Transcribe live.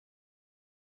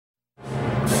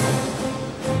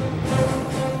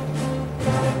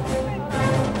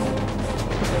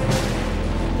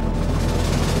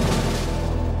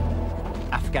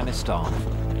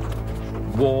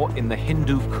Afghanistan. War in the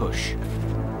Hindu Kush.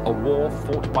 A war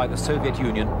fought by the Soviet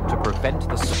Union to prevent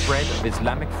the spread of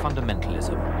Islamic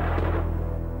fundamentalism.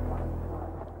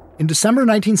 In December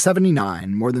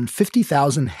 1979, more than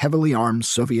 50,000 heavily armed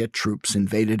Soviet troops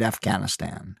invaded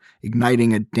Afghanistan,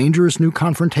 igniting a dangerous new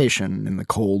confrontation in the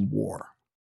Cold War.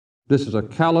 This is a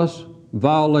callous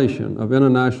violation of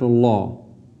international law.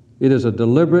 It is a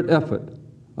deliberate effort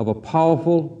of a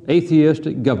powerful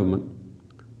atheistic government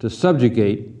to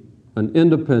subjugate an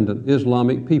independent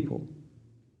Islamic people.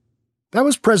 That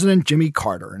was President Jimmy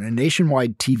Carter in a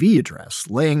nationwide TV address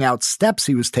laying out steps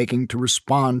he was taking to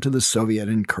respond to the Soviet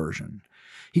incursion.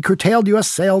 He curtailed U.S.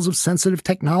 sales of sensitive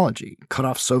technology, cut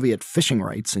off Soviet fishing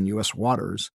rights in U.S.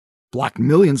 waters, blocked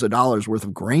millions of dollars worth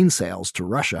of grain sales to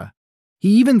Russia. He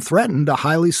even threatened a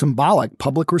highly symbolic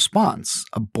public response,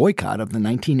 a boycott of the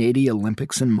 1980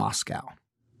 Olympics in Moscow.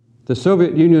 The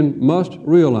Soviet Union must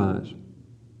realize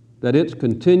that its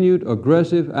continued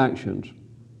aggressive actions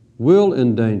will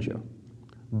endanger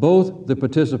both the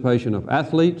participation of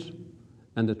athletes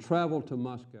and the travel to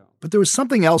Moscow. But there was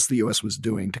something else the U.S. was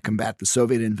doing to combat the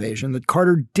Soviet invasion that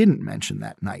Carter didn't mention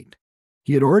that night.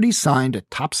 He had already signed a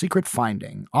top-secret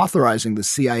finding authorizing the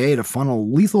CIA to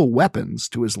funnel lethal weapons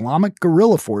to Islamic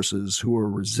guerrilla forces who were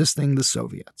resisting the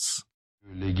Soviets.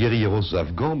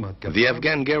 The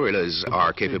Afghan guerrillas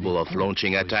are capable of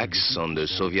launching attacks on the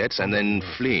Soviets and then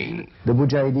fleeing. The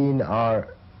Mujahideen are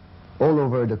all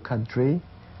over the country.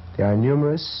 They are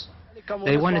numerous.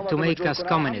 They wanted to make us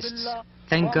communists.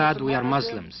 Thank God we are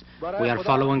Muslims. We are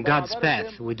following God's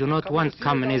path. We do not want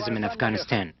communism in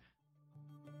Afghanistan.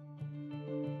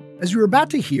 As you're about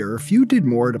to hear, few did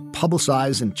more to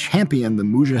publicize and champion the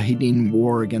Mujahideen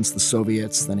war against the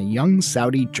Soviets than a young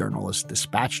Saudi journalist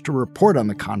dispatched to report on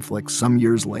the conflict some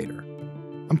years later.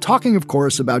 I'm talking, of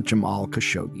course, about Jamal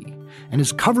Khashoggi, and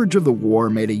his coverage of the war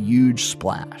made a huge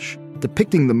splash,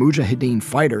 depicting the Mujahideen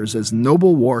fighters as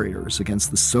noble warriors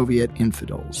against the Soviet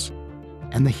infidels.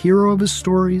 And the hero of his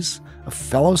stories, a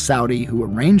fellow Saudi who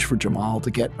arranged for Jamal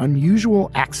to get unusual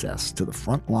access to the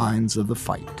front lines of the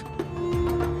fight.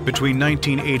 Between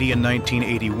 1980 and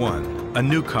 1981, a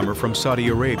newcomer from Saudi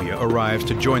Arabia arrives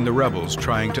to join the rebels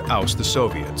trying to oust the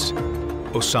Soviets,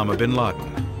 Osama bin Laden.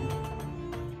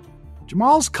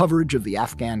 Jamal's coverage of the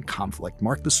Afghan conflict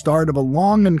marked the start of a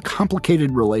long and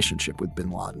complicated relationship with bin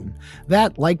Laden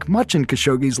that, like much in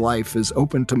Khashoggi's life, is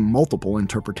open to multiple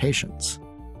interpretations.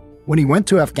 When he went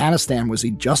to Afghanistan, was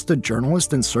he just a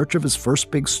journalist in search of his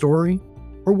first big story?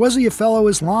 Or was he a fellow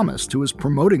Islamist who was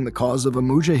promoting the cause of a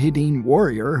Mujahideen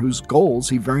warrior whose goals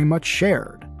he very much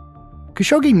shared?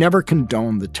 Khashoggi never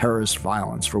condoned the terrorist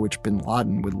violence for which bin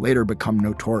Laden would later become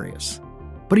notorious.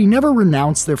 But he never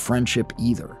renounced their friendship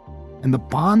either. And the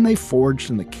bond they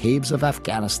forged in the caves of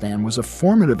Afghanistan was a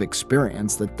formative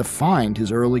experience that defined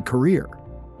his early career.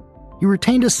 He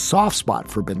retained a soft spot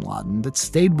for bin Laden that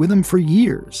stayed with him for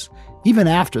years, even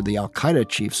after the al-Qaeda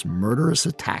chief's murderous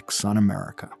attacks on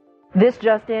America. This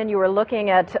just in, you were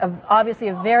looking at obviously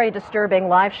a very disturbing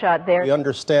live shot there. We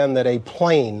understand that a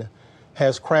plane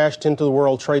has crashed into the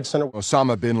World Trade Center.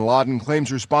 Osama bin Laden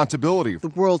claims responsibility. The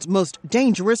world's most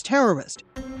dangerous terrorist.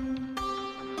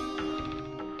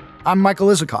 I'm Michael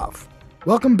Isikoff.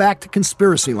 Welcome back to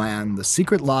Conspiracyland, the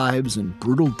secret lives and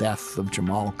brutal death of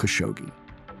Jamal Khashoggi.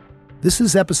 This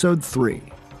is episode 3,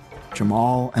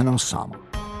 Jamal and Osama.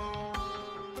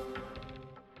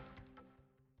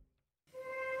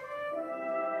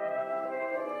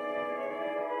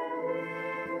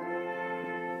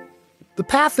 The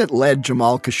path that led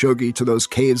Jamal Khashoggi to those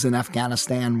caves in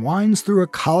Afghanistan winds through a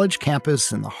college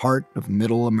campus in the heart of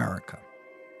Middle America.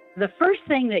 The first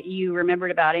thing that you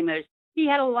remembered about him is he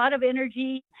had a lot of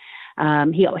energy.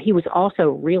 He was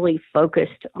also really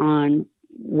focused on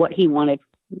what he wanted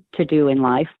to do in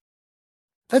life.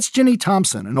 That's Ginny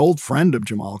Thompson, an old friend of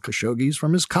Jamal Khashoggi's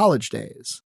from his college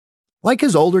days. Like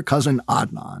his older cousin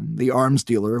Adnan, the arms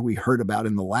dealer we heard about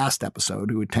in the last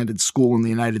episode who attended school in the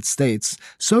United States,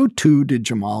 so too did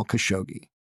Jamal Khashoggi.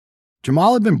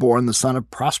 Jamal had been born the son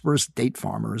of prosperous date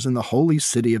farmers in the holy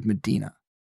city of Medina.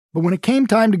 But when it came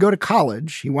time to go to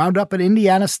college, he wound up at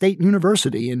Indiana State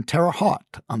University in Terre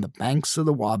Haute on the banks of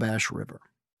the Wabash River.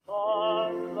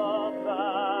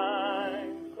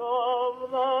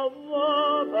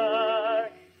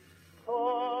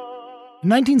 In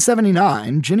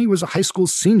 1979, Ginny was a high school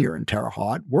senior in Terre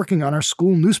Haute, working on her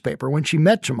school newspaper when she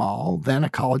met Jamal, then a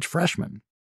college freshman.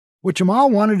 What Jamal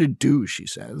wanted to do, she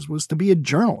says, was to be a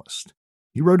journalist.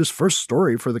 He wrote his first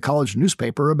story for the college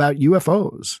newspaper about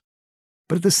UFOs.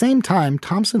 But at the same time,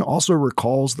 Thompson also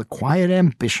recalls the quiet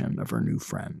ambition of her new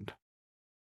friend.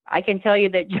 I can tell you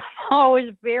that Jamal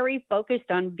was very focused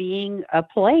on being a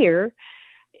player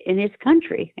in his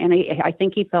country. And I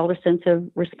think he felt a sense of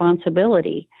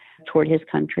responsibility toward his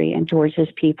country and towards his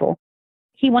people.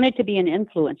 He wanted to be an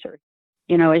influencer.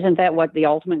 You know, isn't that what the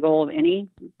ultimate goal of any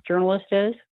journalist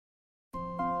is?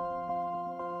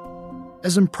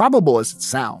 As improbable as it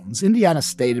sounds, Indiana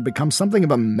State had become something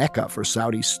of a mecca for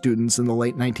Saudi students in the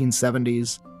late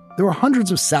 1970s. There were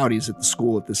hundreds of Saudis at the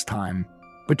school at this time,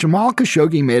 but Jamal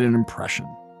Khashoggi made an impression.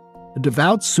 A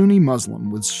devout Sunni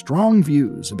Muslim with strong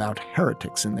views about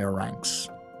heretics in their ranks.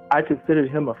 I considered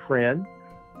him a friend,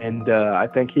 and I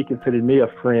think he considered me a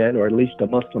friend, or at least a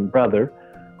Muslim brother.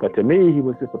 But to me, he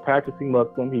was just a practicing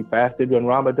Muslim. He fasted during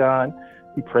Ramadan.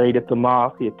 He prayed at the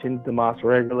mosque. He attended the mosque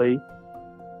regularly.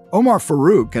 Omar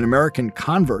Farouk, an American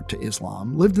convert to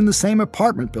Islam, lived in the same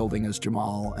apartment building as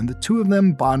Jamal, and the two of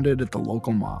them bonded at the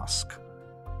local mosque.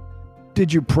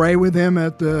 Did you pray with him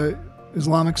at the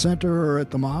Islamic Center or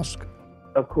at the mosque?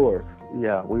 Of course,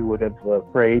 yeah. We would have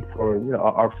prayed for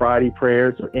our Friday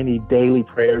prayers or any daily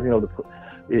prayers.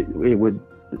 It would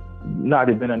not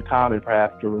have been uncommon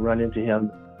perhaps to run into him.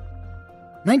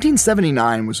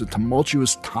 1979 was a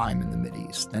tumultuous time in the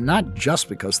Mideast, and not just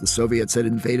because the Soviets had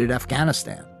invaded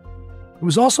Afghanistan. It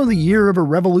was also the year of a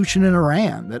revolution in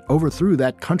Iran that overthrew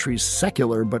that country's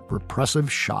secular but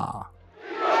repressive Shah.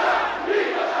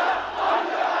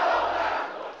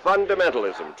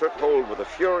 Fundamentalism took hold with a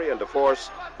fury and a force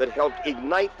that helped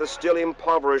ignite the still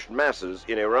impoverished masses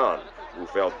in Iran, who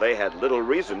felt they had little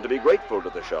reason to be grateful to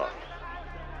the Shah.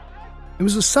 It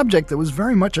was a subject that was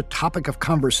very much a topic of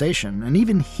conversation and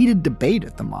even heated debate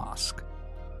at the mosque.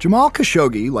 Jamal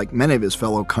Khashoggi, like many of his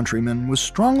fellow countrymen, was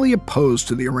strongly opposed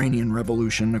to the Iranian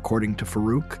Revolution, according to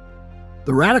Farouk.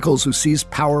 The radicals who seized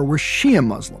power were Shia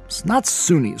Muslims, not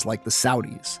Sunnis like the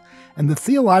Saudis, and the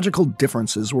theological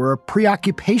differences were a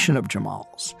preoccupation of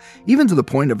Jamal's, even to the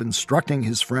point of instructing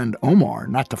his friend Omar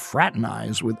not to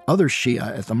fraternize with other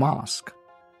Shia at the mosque.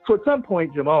 So at some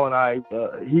point, Jamal and I,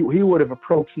 he would have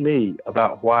approached me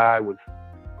about why I was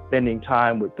spending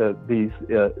time with these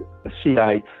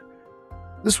Shiites.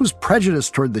 This was prejudice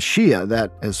toward the Shia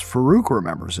that, as Farouk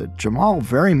remembers it, Jamal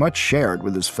very much shared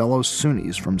with his fellow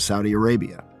Sunnis from Saudi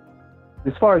Arabia.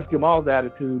 As far as Jamal's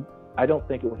attitude, I don't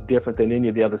think it was different than any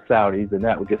of the other Saudis, and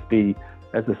that would just be,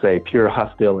 as I say, pure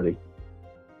hostility.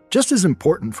 Just as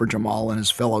important for Jamal and his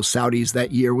fellow Saudis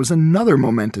that year was another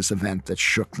momentous event that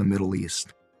shook the Middle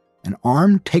East: an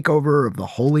armed takeover of the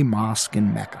Holy Mosque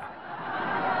in Mecca.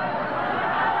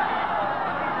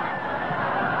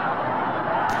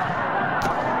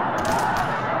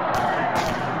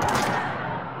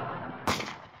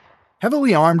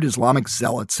 Heavily armed Islamic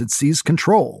zealots had seized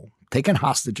control, taken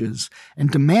hostages,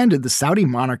 and demanded the Saudi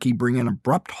monarchy bring an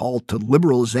abrupt halt to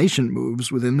liberalization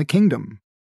moves within the kingdom.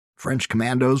 French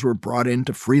commandos were brought in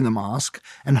to free the mosque,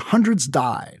 and hundreds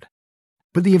died.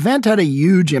 But the event had a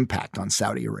huge impact on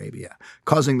Saudi Arabia,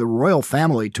 causing the royal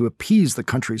family to appease the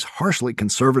country's harshly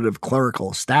conservative clerical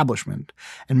establishment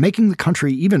and making the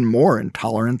country even more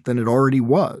intolerant than it already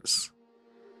was.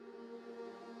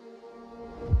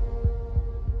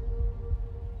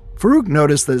 Farouk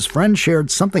noticed that his friend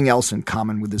shared something else in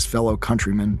common with his fellow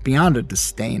countrymen beyond a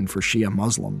disdain for Shia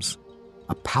Muslims: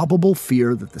 a palpable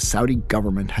fear that the Saudi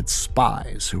government had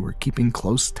spies who were keeping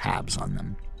close tabs on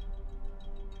them.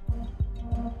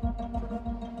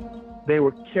 They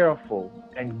were careful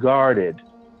and guarded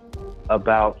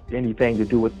about anything to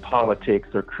do with politics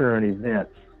or current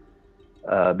events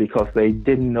because they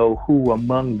didn't know who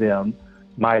among them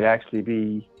might actually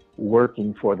be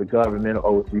working for the government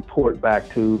or would report back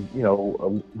to,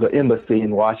 the embassy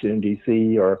in Washington,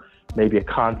 D.C., or maybe a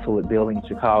consulate building in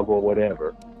Chicago or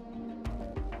whatever.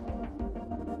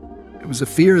 It was a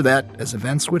fear that, as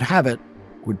events would have it,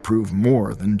 would prove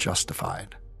more than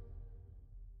justified.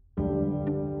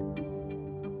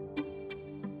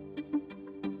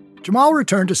 Jamal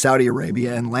returned to Saudi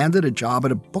Arabia and landed a job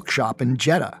at a bookshop in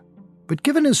Jeddah. But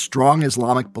given his strong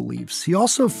Islamic beliefs, he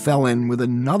also fell in with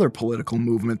another political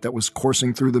movement that was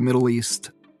coursing through the Middle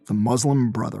East: the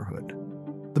Muslim Brotherhood.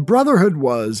 The Brotherhood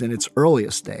was, in its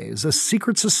earliest days, a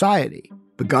secret society,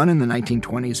 begun in the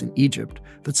 1920s in Egypt,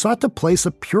 that sought to place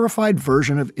a purified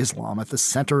version of Islam at the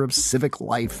center of civic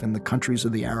life in the countries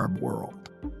of the Arab world.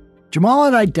 Jamal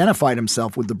had identified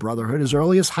himself with the Brotherhood as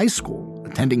early as high school,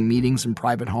 attending meetings in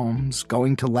private homes,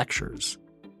 going to lectures.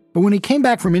 But when he came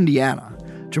back from Indiana,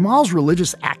 Jamal's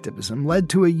religious activism led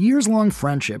to a years-long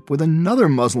friendship with another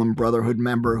Muslim Brotherhood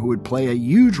member who would play a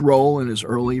huge role in his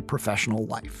early professional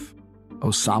life: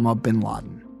 Osama bin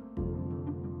Laden.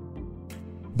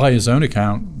 By his own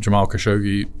account, Jamal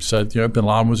Khashoggi said, bin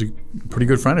Laden was a pretty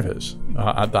good friend of his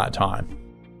at that time.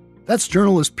 That's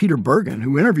journalist Peter Bergen,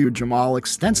 who interviewed Jamal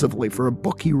extensively for a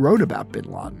book he wrote about bin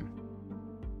Laden.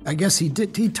 I guess he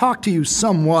talked to you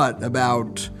somewhat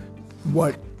about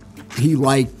what he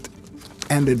liked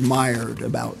and admired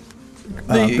about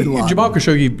bin Laden. Jamal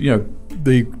Khashoggi,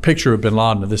 the picture of bin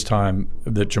Laden at this time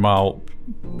that Jamal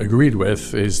agreed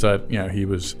with is that,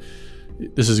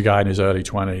 this is a guy in his early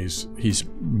 20s. He's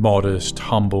modest,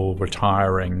 humble,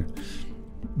 retiring,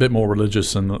 a bit more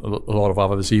religious than a lot of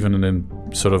others, even in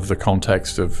sort of the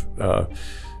context of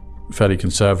fairly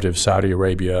conservative Saudi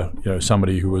Arabia,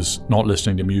 somebody who was not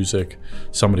listening to music,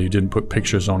 somebody who didn't put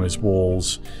pictures on his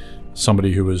walls,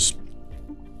 somebody who was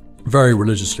very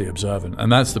religiously observant. And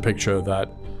that's the picture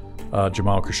that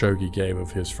Jamal Khashoggi gave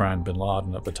of his friend bin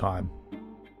Laden at the time.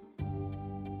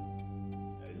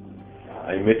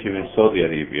 I met him in Saudi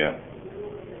Arabia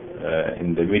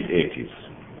in the mid-80s.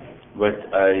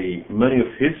 But many of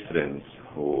his friends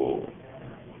who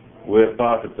were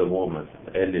part of the movement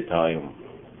at the early time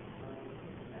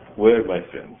were my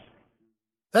friends.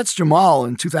 That's Jamal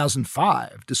in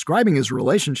 2005, describing his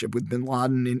relationship with bin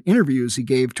Laden in interviews he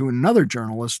gave to another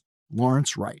journalist,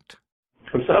 Lawrence Wright.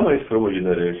 Osama is from our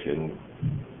generation,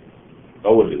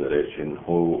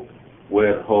 who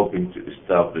were hoping to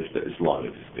establish the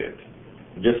Islamic State.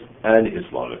 Just any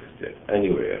Islamic state,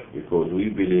 anywhere, because we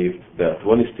believed that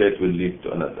one state will lead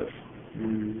to another.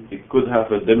 It could have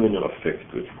a domino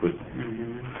effect which could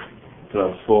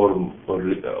transform or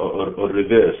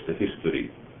reverse the history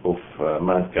of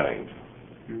mankind.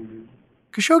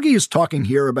 Khashoggi is talking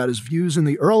here about his views in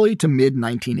the early to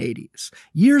mid-1980s,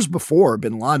 years before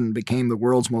bin Laden became the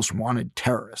world's most wanted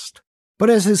terrorist. But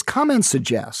as his comments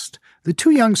suggest, the two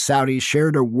young Saudis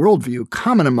shared a worldview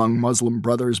common among Muslim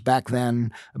brothers back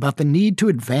then about the need to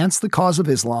advance the cause of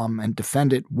Islam and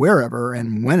defend it wherever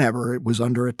and whenever it was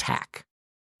under attack.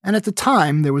 And at the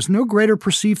time, there was no greater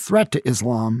perceived threat to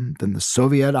Islam than the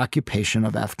Soviet occupation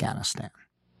of Afghanistan.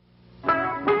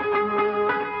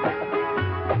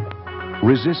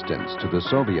 Resistance to the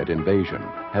Soviet invasion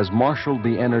has marshaled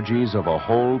the energies of a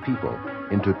whole people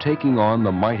into taking on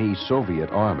the mighty Soviet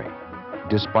army,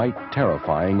 despite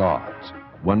terrifying odds.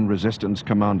 One resistance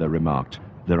commander remarked,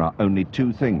 "There are only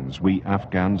two things we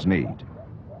Afghans need: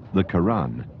 the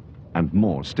Quran and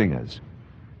more stingers."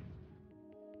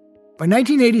 By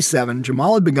 1987,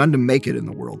 Jamal had begun to make it in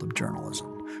the world of journalism,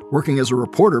 working as a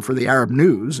reporter for the Arab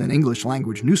News, an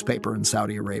English-language newspaper in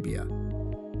Saudi Arabia.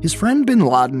 His friend bin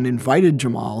Laden invited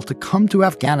Jamal to come to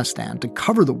Afghanistan to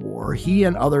cover the war he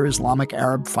and other Islamic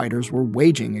Arab fighters were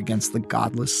waging against the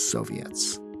godless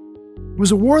Soviets. It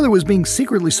was a war that was being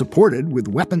secretly supported with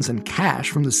weapons and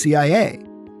cash from the CIA,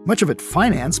 much of it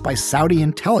financed by Saudi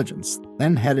intelligence,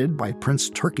 then headed by Prince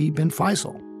Turki bin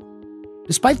Faisal.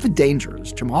 Despite the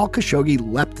dangers, Jamal Khashoggi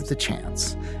leapt at the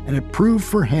chance, and it proved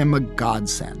for him a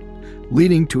godsend,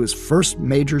 leading to his first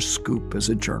major scoop as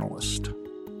a journalist.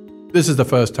 This is the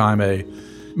first time a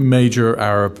major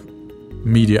Arab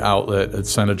media outlet had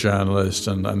sent a journalist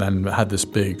and then had this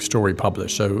big story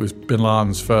published. So it was bin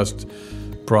Laden's first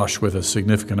brush with a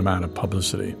significant amount of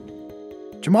publicity.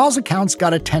 Jamal's accounts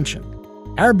got attention.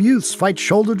 Arab youths fight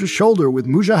shoulder to shoulder with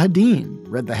Mujahideen,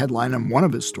 read the headline on one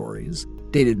of his stories,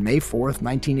 dated May 4th,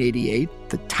 1988,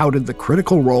 that touted the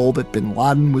critical role that bin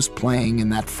Laden was playing in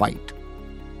that fight.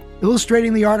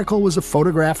 Illustrating the article was a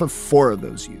photograph of 4 of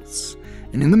those youths.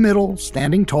 And in the middle,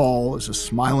 standing tall, is a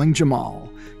smiling Jamal,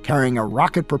 carrying a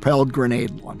rocket-propelled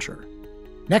grenade launcher.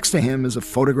 Next to him is a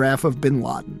photograph of bin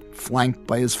Laden, flanked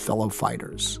by his fellow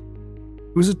fighters.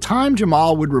 It was a time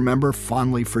Jamal would remember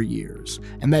fondly for years,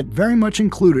 and that very much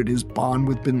included his bond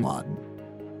with bin Laden.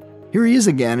 Here he is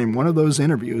again in one of those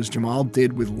interviews Jamal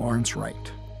did with Lawrence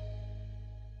Wright.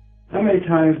 How many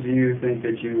times do you think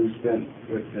that you spent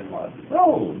with bin Laden?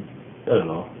 Oh, I don't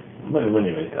know.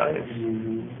 Many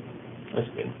times. I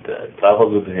spent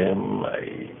traveled with him.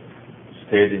 I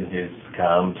stayed in his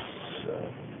camps,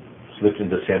 slept in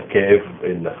the same cave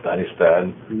in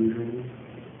Afghanistan,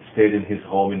 stayed in his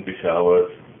home in Peshawar.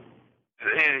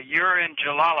 You're in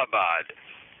Jalalabad.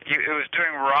 It was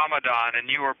during Ramadan, and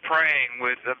you were praying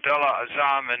with Abdullah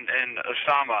Azam and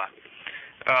Osama,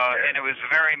 and it was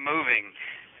very moving.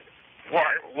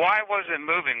 Why was it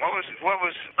moving? What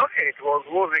was? Okay, it was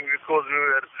moving because we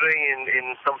were praying in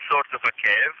some sort of a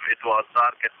cave. It was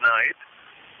dark at night,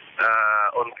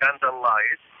 on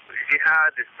candlelight.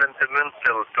 Jihad is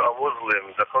sentimental to a Muslim,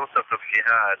 the concept of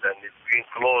jihad, and it's being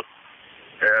close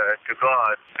to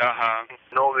God.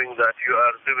 Knowing that you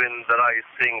are doing the right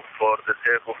thing for the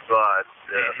sake of God,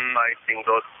 fighting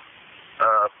those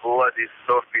bloody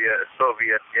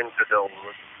Soviet infidels.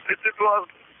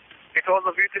 It was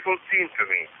a beautiful scene to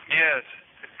me. Yes.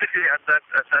 Especially at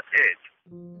that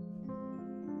age.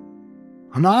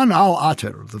 Hanan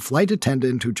al-Atir, the flight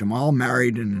attendant who Jamal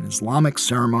married in an Islamic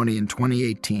ceremony in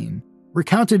 2018,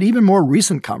 recounted even more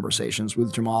recent conversations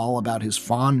with Jamal about his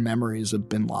fond memories of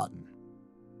bin Laden.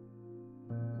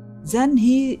 Then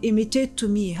he imitated to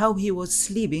me how he was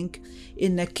sleeping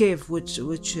in a cave, which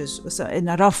is in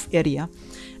a rough area,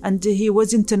 and he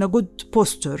wasn't in a good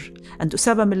posture. And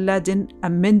Osama bin Laden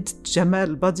amended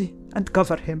Jamal's body and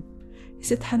covered him. He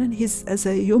said, Hanan, as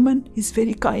a human, he's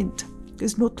very kind.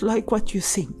 He's not like what you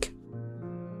think.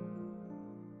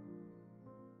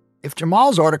 If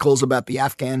Jamal's articles about the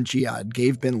Afghan jihad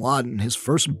gave bin Laden his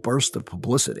first burst of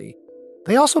publicity,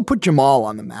 they also put Jamal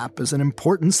on the map as an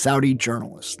important Saudi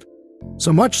journalist.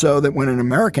 So much so that when an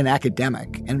American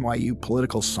academic, NYU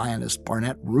political scientist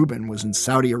Barnett Rubin, was in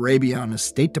Saudi Arabia on a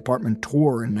State Department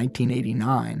tour in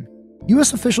 1989,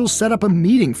 U.S. officials set up a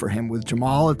meeting for him with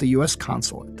Jamal at the U.S.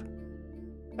 consulate.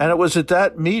 And it was at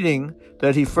that meeting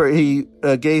that he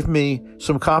gave me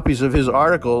some copies of his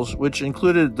articles, which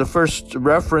included the first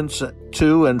reference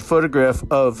to and photograph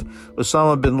of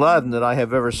Osama bin Laden that I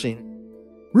have ever seen.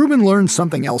 Rubin learned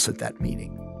something else at that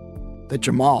meeting. That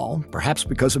Jamal, perhaps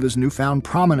because of his newfound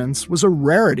prominence, was a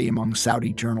rarity among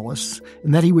Saudi journalists,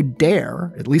 and that he would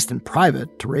dare, at least in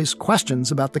private, to raise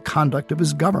questions about the conduct of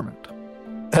his government.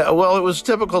 Well, it was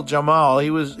typical Jamal. He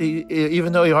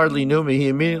even though he hardly knew me, he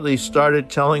immediately started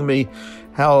telling me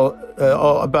how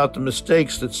about the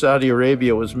mistakes that Saudi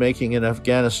Arabia was making in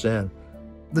Afghanistan.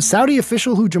 The Saudi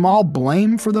official who Jamal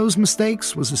blamed for those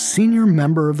mistakes was a senior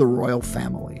member of the royal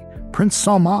family, Prince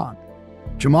Salman.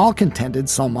 Jamal contended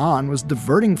Salman was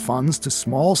diverting funds to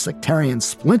small sectarian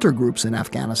splinter groups in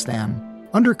Afghanistan,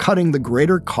 undercutting the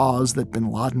greater cause that bin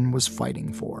Laden was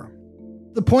fighting for.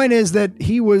 The point is that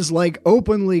he was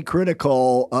openly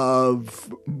critical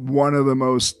of one of the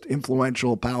most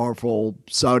influential, powerful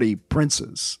Saudi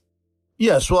princes.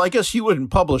 Yes, well, I guess he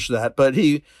wouldn't publish that, but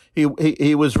he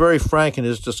was very frank in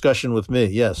his discussion with me,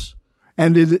 yes.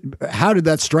 And how did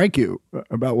that strike you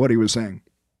about what he was saying?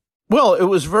 Well, it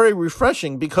was very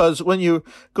refreshing because when you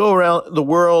go around the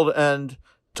world and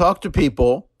talk to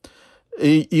people,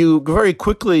 you very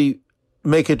quickly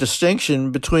make a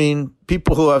distinction between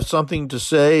people who have something to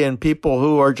say and people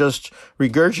who are just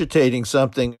regurgitating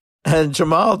something. And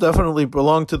Jamal definitely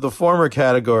belonged to the former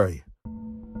category.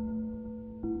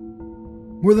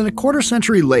 More than a quarter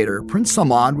century later, Prince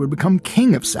Salman would become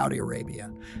king of Saudi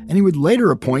Arabia, and he would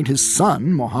later appoint his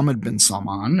son, Mohammed bin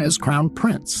Salman, as crown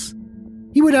prince.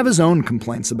 He would have his own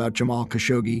complaints about Jamal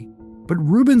Khashoggi, but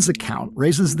Rubin's account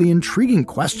raises the intriguing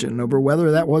question over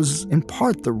whether that was, in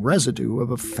part, the residue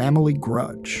of a family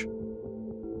grudge.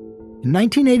 In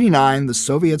 1989, the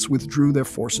Soviets withdrew their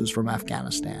forces from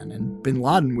Afghanistan, and bin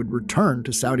Laden would return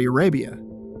to Saudi Arabia.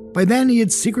 By then, he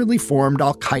had secretly formed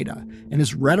al-Qaeda, and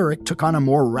his rhetoric took on a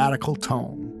more radical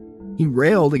tone. He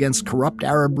railed against corrupt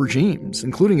Arab regimes,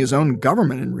 including his own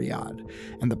government in Riyadh,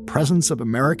 and the presence of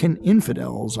American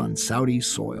infidels on Saudi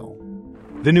soil.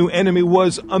 The new enemy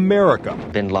was America.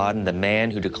 Bin Laden, the man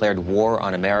who declared war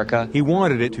on America. He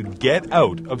wanted it to get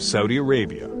out of Saudi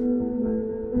Arabia.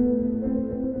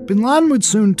 Bin Laden would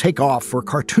soon take off for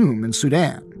Khartoum in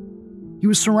Sudan. He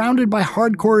was surrounded by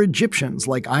hardcore Egyptians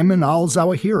like Ayman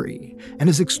al-Zawahiri, and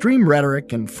his extreme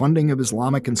rhetoric and funding of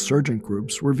Islamic insurgent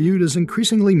groups were viewed as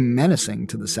increasingly menacing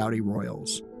to the Saudi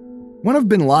royals. One of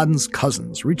bin Laden's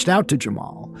cousins reached out to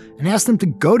Jamal and asked him to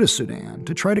go to Sudan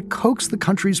to try to coax the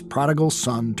country's prodigal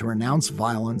son to renounce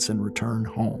violence and return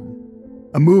home.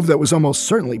 A move that was almost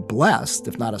certainly blessed,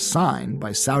 if not assigned,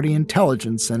 by Saudi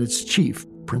intelligence and its chief,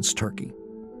 Prince Turki.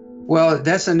 Well,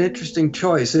 that's an interesting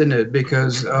choice, isn't it?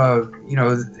 Because,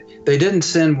 they didn't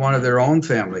send one of their own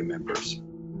family members.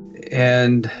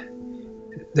 And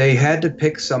they had to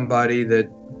pick somebody that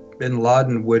bin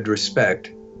Laden would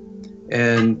respect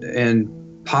and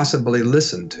possibly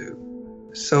listen to.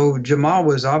 So Jamal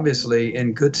was obviously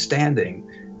in good standing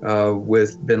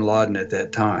with bin Laden at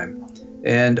that time.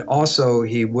 And also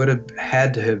he would have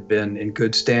had to have been in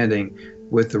good standing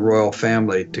with the royal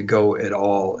family to go at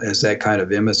all as that kind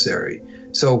of emissary.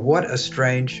 So what a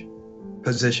strange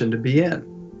position to be in.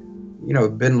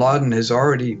 Bin Laden has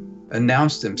already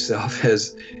announced himself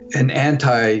as an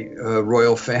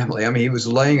anti-royal family. I mean, he was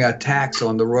laying a tax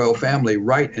on the royal family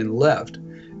right and left.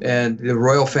 And the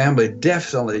royal family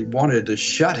definitely wanted to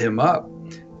shut him up.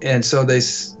 And so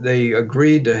they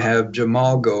agreed to have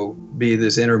Jamal go be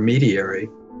this intermediary.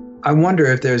 I wonder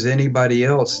if there's anybody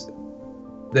else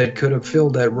that could have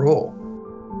filled that role.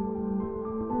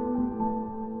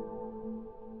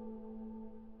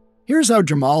 Here's how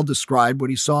Jamal described what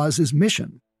he saw as his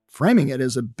mission, framing it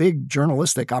as a big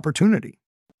journalistic opportunity.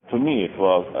 To me, it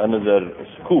was another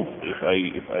scoop if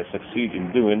I succeed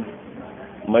in doing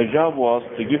My job was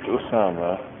to get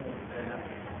Osama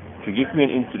to give me an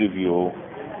interview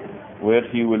where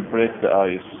he will break the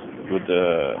ice with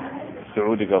the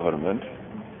Saudi government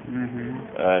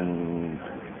and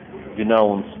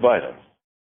denounce violence.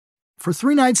 For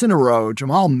 3 nights in a row,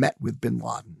 Jamal met with bin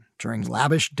Laden during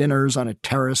lavish dinners on a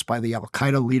terrace by the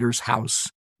al-Qaeda leader's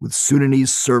house, with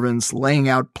Sudanese servants laying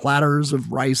out platters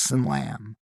of rice and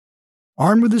lamb.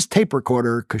 Armed with his tape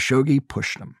recorder, Khashoggi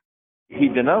pushed him. He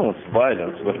denounced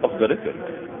violence, but off the record.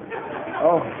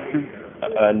 Oh.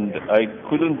 And I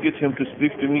couldn't get him to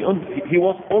speak to me. He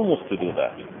was almost to do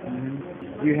that.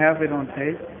 You have it on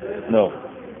tape? No.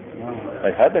 Wow.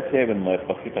 I had the tape in my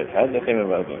pocket.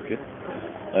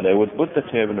 And I would put the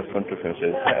tape in front of him and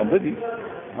say, "Hey, I'm ready."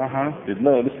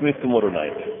 No, let's meet tomorrow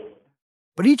night.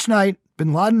 But each night,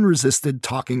 bin Laden resisted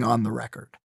talking on the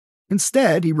record.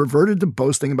 Instead, he reverted to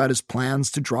boasting about his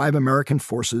plans to drive American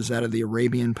forces out of the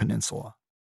Arabian Peninsula.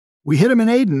 "We hit them in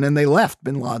Aden and they left,"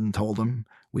 bin Laden told him.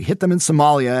 "We hit them in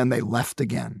Somalia and they left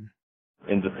again."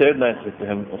 In the third night, I said to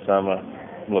him, "Osama,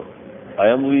 look, I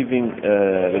am leaving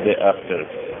the day after.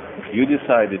 If you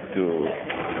decided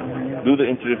to do the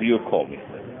interview, call me."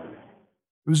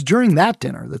 It was during that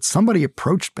dinner that somebody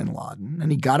approached bin Laden,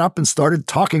 and he got up and started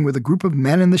talking with a group of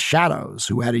men in the shadows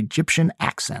who had Egyptian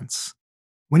accents.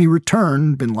 When he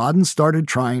returned, bin Laden started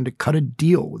trying to cut a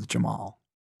deal with Jamal.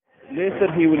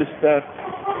 Later, he will start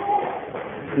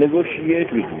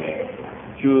negotiate with me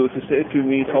to say to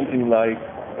me something like,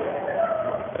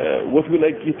 what will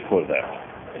I get for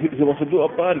that? He wants to do a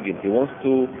bargain. He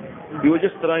was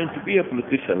just trying to be a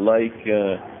politician, like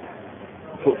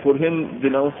for him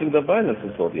denouncing the violence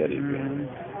in Saudi Arabia.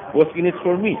 What's in it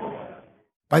for me?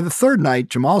 By the third night,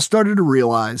 Jamal started to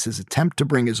realize his attempt to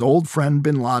bring his old friend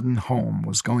bin Laden home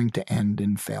was going to end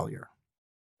in failure.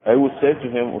 I would say to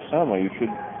him, "Osama, you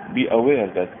should be aware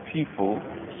that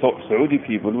Saudi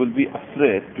people will be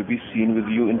afraid to be seen with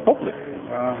you in public.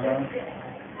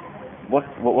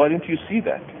 Why didn't you see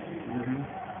that?"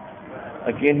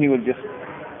 Again, he will just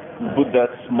put that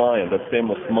smile, that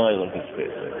famous smile on his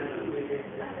face.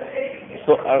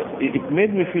 So it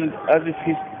made me feel as if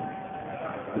he's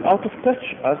out of touch,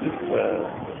 as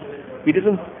if he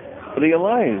doesn't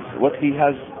realize what he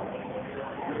has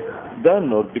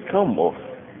done or become of.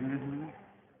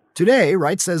 Today,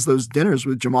 Wright says those dinners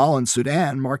with Jamal in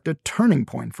Sudan marked a turning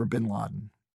point for bin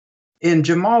Laden. In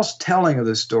Jamal's telling of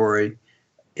the story,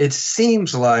 it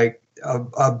seems like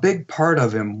a big part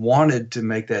of him wanted to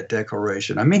make that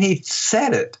declaration. I mean, he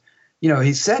said it.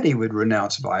 He said he would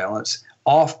renounce violence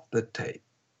off the tape,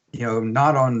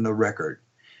 not on the record.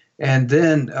 And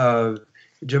then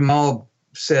Jamal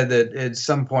said that at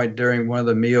some point during one of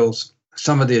the meals,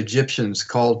 some of the Egyptians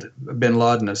called bin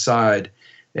Laden aside,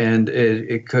 and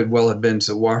it could well have been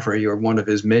Zawahiri or one of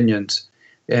his minions,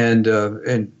 and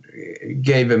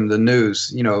gave him the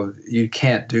news, you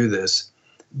can't do this.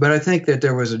 But I think that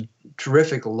there was a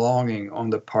terrific longing on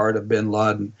the part of bin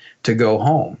Laden to go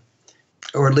home,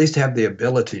 or at least have the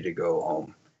ability to go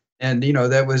home. And,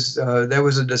 that was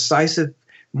a decisive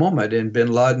moment in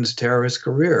bin Laden's terrorist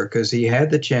career, because he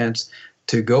had the chance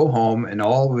to go home and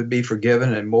all would be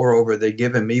forgiven. And moreover, they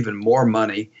give him even more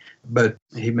money. But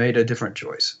he made a different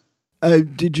choice.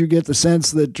 Did you get the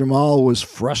sense that Jamal was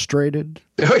frustrated?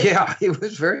 Oh, yeah, he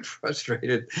was very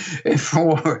frustrated. And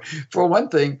for one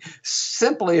thing,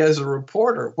 simply as a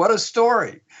reporter, what a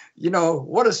story.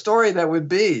 What a story that would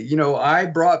be. I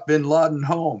brought bin Laden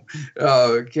home.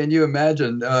 Can you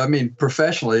imagine?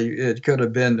 Professionally, it could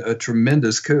have been a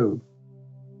tremendous coup.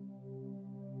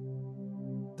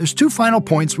 There's 2 final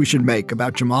points we should make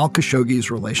about Jamal Khashoggi's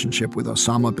relationship with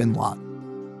Osama bin Laden.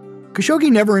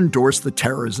 Khashoggi never endorsed the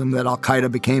terrorism that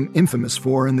al-Qaeda became infamous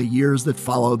for in the years that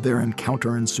followed their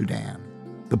encounter in Sudan.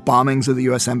 The bombings of the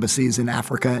U.S. embassies in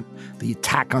Africa, the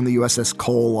attack on the USS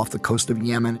Cole off the coast of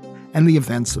Yemen, and the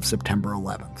events of September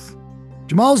 11th.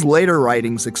 Jamal's later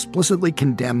writings explicitly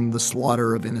condemn the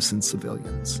slaughter of innocent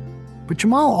civilians. But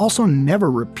Jamal also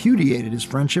never repudiated his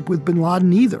friendship with bin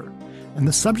Laden either, and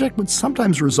the subject would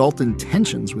sometimes result in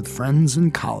tensions with friends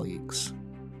and colleagues.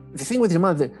 The thing with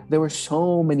Jamal, there were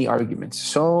so many arguments,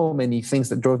 so many things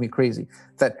that drove me crazy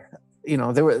that,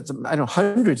 there were,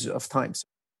 hundreds of times.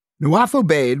 Nawaf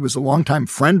Obaid was a longtime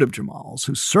friend of Jamal's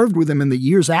who served with him in the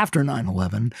years after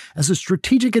 9/11 as a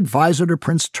strategic advisor to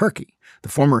Prince Turki, the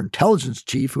former intelligence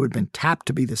chief who had been tapped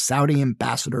to be the Saudi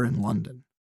ambassador in London.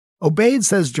 Obaid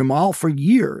says Jamal for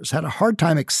years had a hard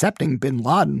time accepting bin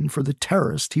Laden for the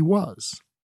terrorist he was.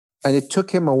 And it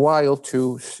took him a while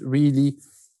to really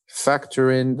factor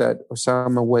in that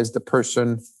Osama was the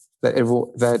person that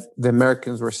the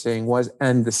Americans were saying was,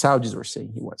 and the Saudis were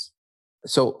saying he was.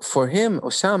 So for him,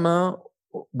 Osama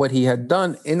what he had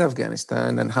done in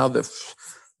Afghanistan and how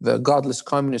the godless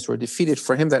communists were defeated,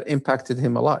 for him, that impacted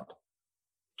him a lot.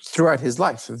 Throughout his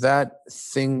life, that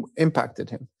thing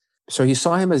impacted him. So he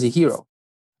saw him as a hero.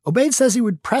 Obaid says he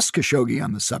would press Khashoggi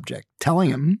on the subject, telling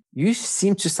him, "You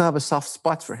seem to still have a soft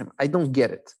spot for him. I don't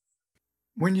get it."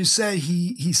 When you say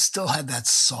he still had that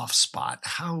soft spot,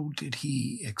 how did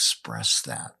he express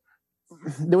that?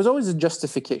 There was always a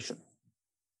justification,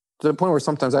 to the point where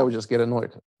sometimes I would just get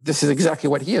annoyed. This is exactly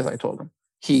what he is, I told him.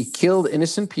 He killed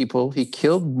innocent people. He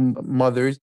killed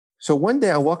mothers. So one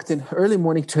day I walked in early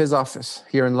morning to his office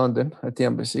here in London at the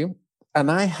embassy,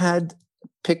 and I had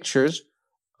pictures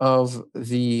of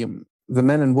the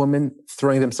men and women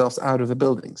throwing themselves out of the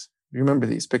buildings. You remember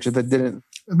these pictures that didn't...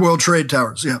 World Trade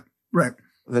Towers, yeah, right.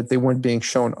 That they weren't being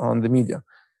shown on the media.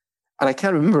 And I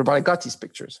can't remember, but I got these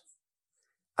pictures.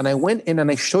 And I went in and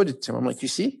I showed it to him. I'm like, you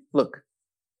see, look,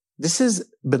 this is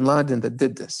bin Laden that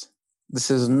did this.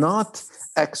 This is not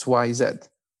X, Y, Z.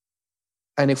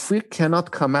 And if we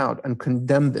cannot come out and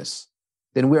condemn this,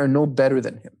 then we are no better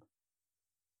than him.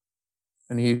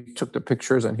 And he took the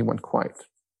pictures and he went quiet.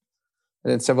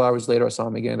 And then several hours later, I saw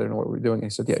him again. I don't know what we're doing. And he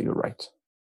said, yeah, you're right.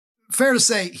 Fair to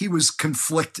say he was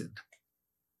conflicted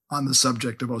on the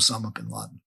subject of Osama bin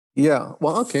Laden. Yeah,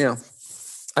 well, okay, yeah.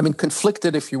 I mean,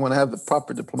 conflicted, if you want to have the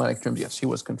proper diplomatic term, yes, he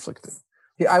was conflicted.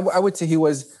 I would say he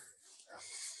was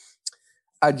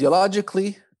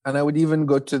ideologically, and I would even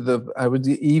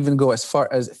go as far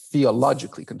as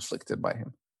theologically conflicted by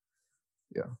him.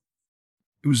 Yeah.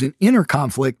 It was an inner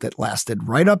conflict that lasted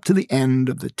right up to the end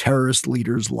of the terrorist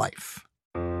leader's life.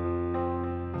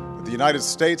 The United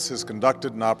States has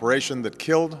conducted an operation that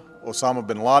killed Osama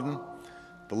bin Laden,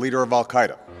 the leader of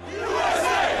Al-Qaeda.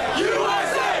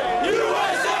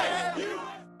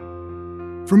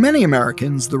 For many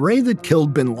Americans, the raid that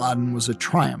killed bin Laden was a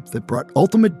triumph that brought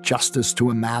ultimate justice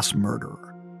to a mass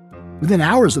murderer. Within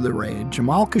hours of the raid,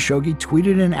 Jamal Khashoggi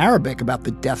tweeted in Arabic about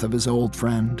the death of his old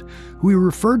friend, who he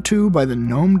referred to by the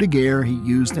nom de guerre he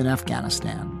used in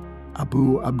Afghanistan,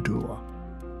 Abu Abdullah.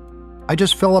 "I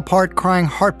just fell apart crying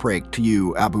heartbreak to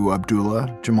you, Abu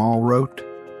Abdullah," Jamal wrote.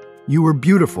 "You were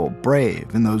beautiful,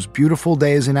 brave in those beautiful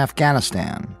days in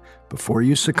Afghanistan before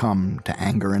you succumbed to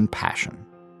anger and passion."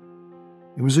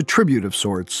 It was a tribute of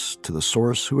sorts to the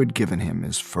source who had given him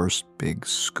his first big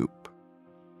scoop.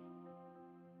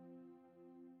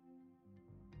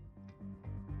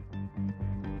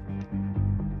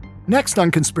 Next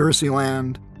on Conspiracy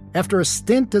Land, after a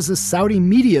stint as a Saudi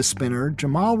media spinner,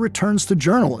 Jamal returns to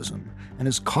journalism and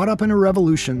is caught up in a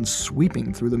revolution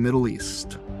sweeping through the Middle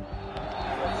East.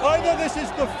 Either this is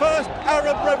the first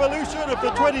Arab revolution of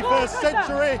the 21st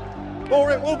century,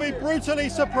 or it will be brutally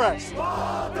suppressed.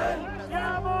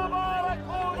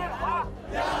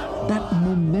 That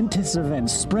momentous event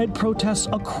spread protests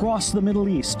across the Middle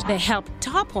East. They helped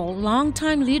topple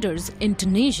longtime leaders in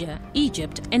Tunisia,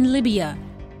 Egypt, and Libya.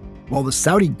 While the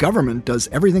Saudi government does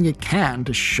everything it can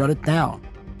to shut it down.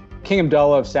 King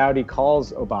Abdullah of Saudi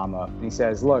calls Obama and he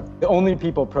says, look, the only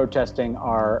people protesting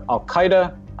are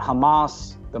Al-Qaeda,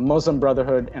 Hamas, the Muslim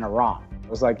Brotherhood, and Iran. It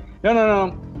was like,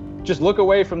 no. Just look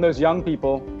away from those young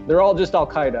people. They're all just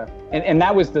Al-Qaeda. And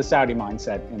that was the Saudi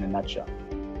mindset in a nutshell.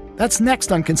 That's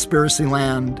next on Conspiracy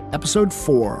Land, Episode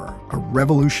 4, A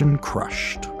Revolution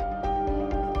Crushed.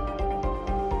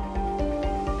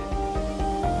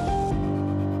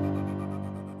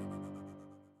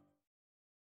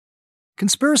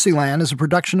 Conspiracy Land is a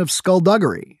production of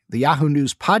Skullduggery, the Yahoo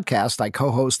News podcast I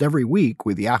co-host every week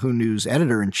with Yahoo News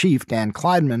editor-in-chief Dan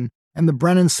Kleidman and the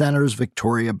Brennan Center's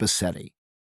Victoria Bassetti.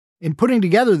 In putting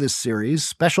together this series,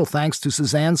 special thanks to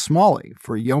Suzanne Smalley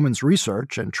for yeoman's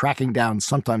research and tracking down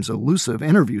sometimes elusive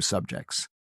interview subjects.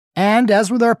 And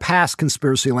as with our past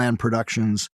Conspiracy Land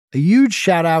productions, a huge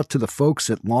shout out to the folks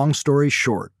at Long Story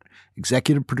Short,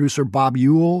 executive producer Bob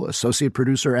Ewell, associate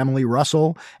producer Emily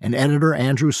Russell, and editor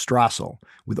Andrew Strassel,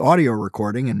 with audio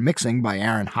recording and mixing by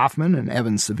Aaron Hoffman and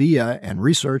Evan Sevilla, and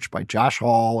research by Josh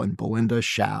Hall and Belinda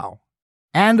Shao.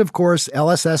 And of course,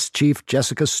 LSS Chief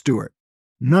Jessica Stewart.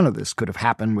 None of this could have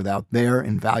happened without their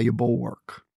invaluable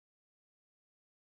work.